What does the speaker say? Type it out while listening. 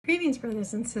Greetings,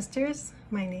 brothers and sisters.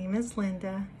 My name is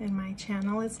Linda, and my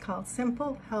channel is called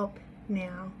Simple Help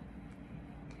Now.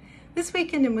 This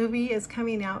weekend, a movie is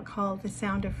coming out called The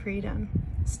Sound of Freedom,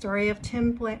 story of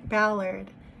Tim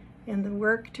Ballard and the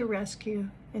work to rescue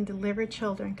and deliver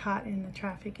children caught in the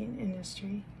trafficking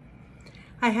industry.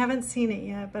 I haven't seen it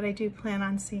yet, but I do plan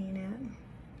on seeing it.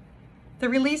 The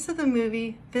release of the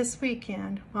movie this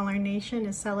weekend, while our nation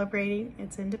is celebrating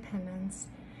its independence,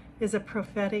 is a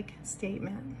prophetic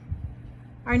statement.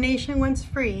 Our nation, once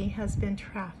free, has been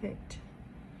trafficked.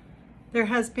 There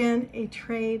has been a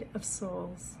trade of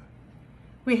souls.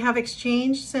 We have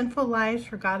exchanged sinful lives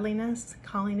for godliness,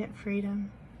 calling it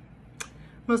freedom.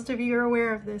 Most of you are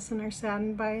aware of this and are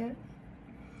saddened by it.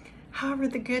 However,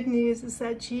 the good news is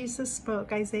that Jesus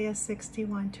spoke Isaiah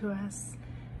 61 to us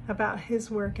about his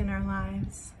work in our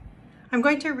lives. I'm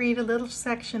going to read a little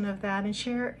section of that and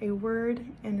share a word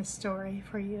and a story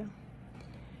for you.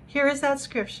 Here is that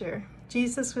scripture.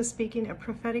 Jesus was speaking a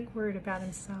prophetic word about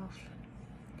himself.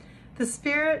 The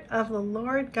Spirit of the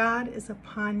Lord God is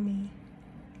upon me,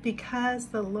 because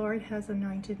the Lord has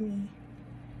anointed me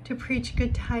to preach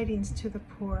good tidings to the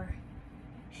poor.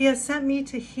 He has sent me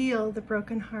to heal the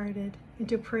brokenhearted and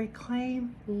to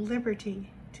proclaim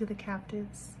liberty to the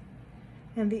captives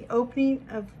and the opening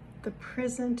of the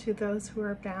prison to those who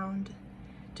are bound,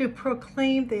 to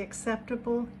proclaim the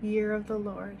acceptable year of the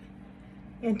Lord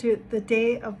and to the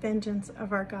day of vengeance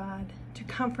of our God, to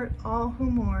comfort all who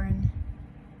mourn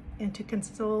and to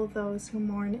console those who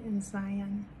mourn in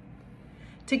Zion,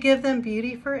 to give them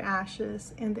beauty for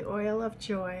ashes and the oil of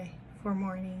joy for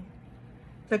mourning,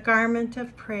 the garment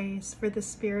of praise for the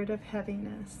spirit of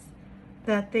heaviness,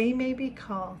 that they may be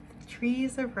called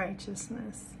trees of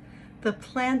righteousness, the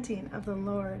planting of the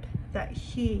Lord, that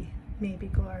he may be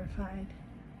glorified.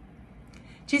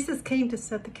 Jesus came to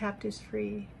set the captives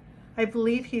free. I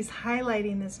believe he's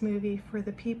highlighting this movie for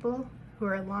the people who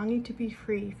are longing to be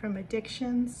free from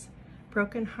addictions,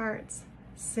 broken hearts,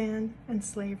 sin, and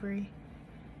slavery.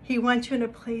 He wants you in a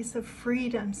place of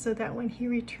freedom so that when he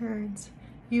returns,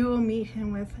 you will meet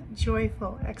him with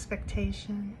joyful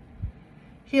expectation.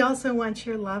 He also wants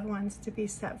your loved ones to be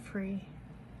set free.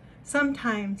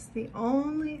 Sometimes the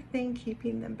only thing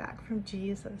keeping them back from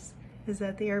Jesus is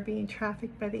that they are being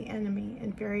trafficked by the enemy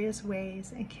in various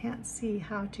ways and can't see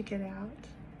how to get out.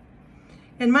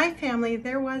 In my family,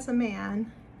 there was a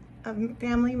man, a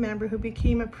family member, who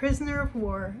became a prisoner of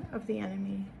war of the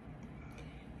enemy.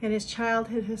 In his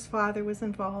childhood, his father was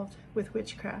involved with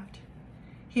witchcraft.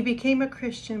 He became a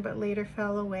Christian, but later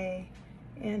fell away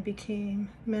and became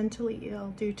mentally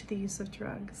ill due to the use of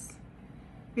drugs.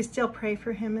 We still pray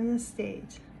for him in this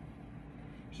state.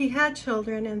 He had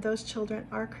children, and those children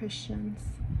are Christians.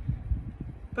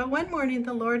 But one morning,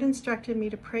 the Lord instructed me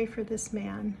to pray for this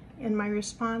man in my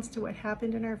response to what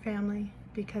happened in our family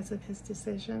because of his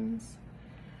decisions.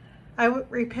 I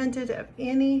repented of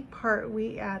any part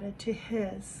we added to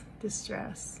his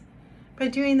distress. By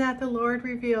doing that, the Lord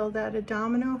revealed that a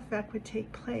domino effect would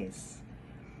take place.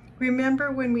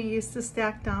 Remember when we used to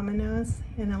stack dominoes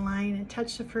in a line and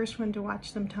touch the first one to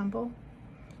watch them tumble?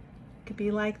 It could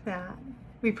be like that.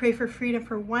 We pray for freedom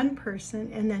for one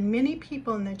person, and then many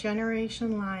people in the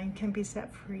generation line can be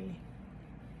set free.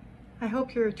 I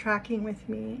hope you're tracking with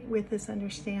me with this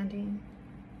understanding.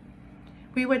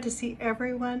 We want to see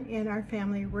everyone in our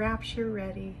family rapture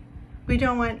ready. We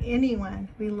don't want anyone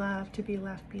we love to be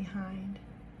left behind.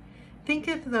 Think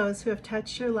of those who have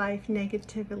touched your life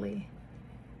negatively.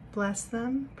 Bless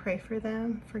them, pray for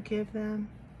them, forgive them,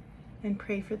 and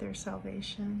pray for their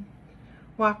salvation.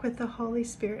 Walk with the Holy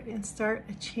Spirit and start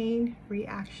a chain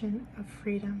reaction of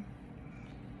freedom.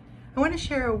 I want to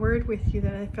share a word with you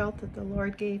that I felt that the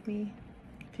Lord gave me.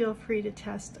 Feel free to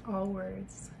test all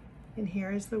words. And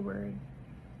here is the word.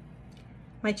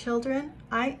 My children,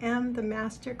 I am the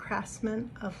master craftsman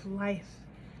of life,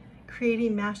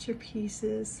 creating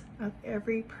masterpieces of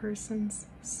every person's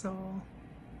soul.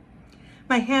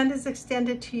 My hand is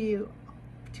extended to you,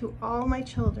 to all my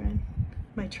children,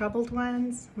 my troubled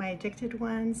ones, my addicted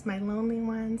ones, my lonely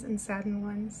ones, and saddened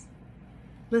ones.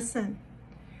 Listen,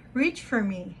 reach for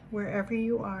me wherever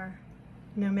you are,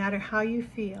 no matter how you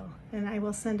feel, and I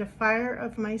will send a fire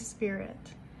of my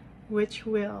spirit, which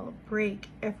will break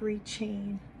every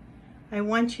chain. I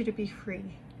want you to be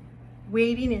free,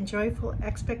 waiting in joyful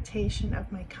expectation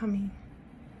of my coming.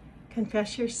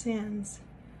 Confess your sins,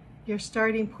 your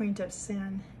starting point of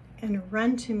sin, and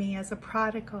run to me as a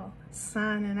prodigal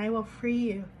son, and I will free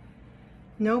you.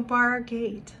 No bar or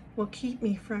gate will keep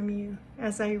me from you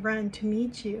as I run to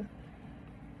meet you.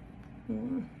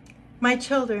 My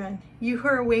children, you who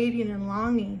are waiting and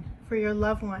longing for your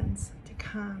loved ones to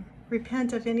come,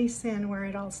 Repent of any sin where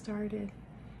it all started.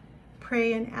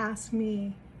 Pray and ask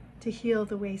me to heal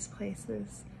the waste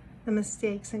places, the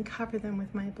mistakes, and cover them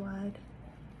with my blood.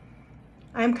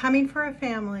 I am coming for a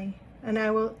family, and I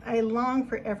long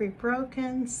for every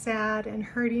broken, sad, and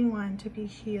hurting one to be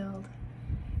healed,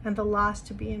 and the lost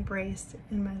to be embraced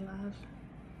in my love.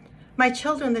 My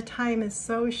children, the time is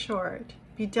so short.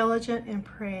 Be diligent and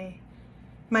pray.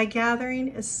 My gathering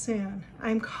is soon. I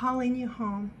am calling you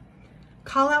home.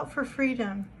 Call out for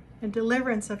freedom and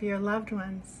deliverance of your loved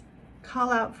ones.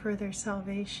 Call out for their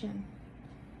salvation.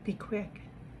 Be quick.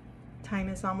 Time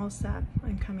is almost up.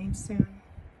 I'm coming soon.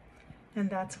 And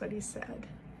that's what he said.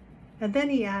 And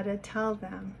then he added, tell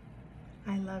them,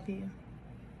 I love you.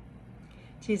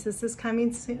 Jesus is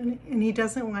coming soon, and he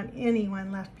doesn't want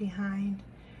anyone left behind.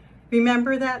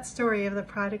 Remember that story of the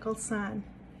prodigal son.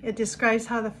 It describes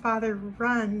how the Father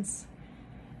runs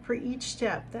for each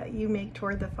step that you make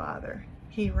toward the Father.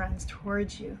 He runs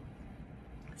towards you.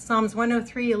 Psalms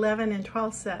 103, 11 and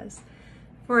 12 says,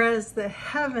 for as the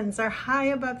heavens are high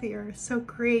above the earth, so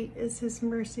great is his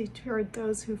mercy toward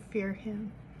those who fear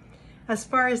him. As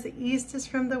far as the east is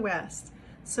from the west,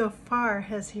 so far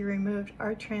has he removed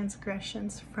our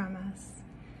transgressions from us.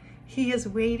 He is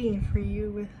waiting for you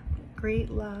with great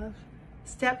love.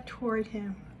 Step toward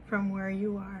him from where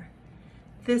you are.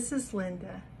 This is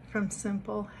Linda from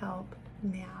Simple Help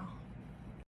Now.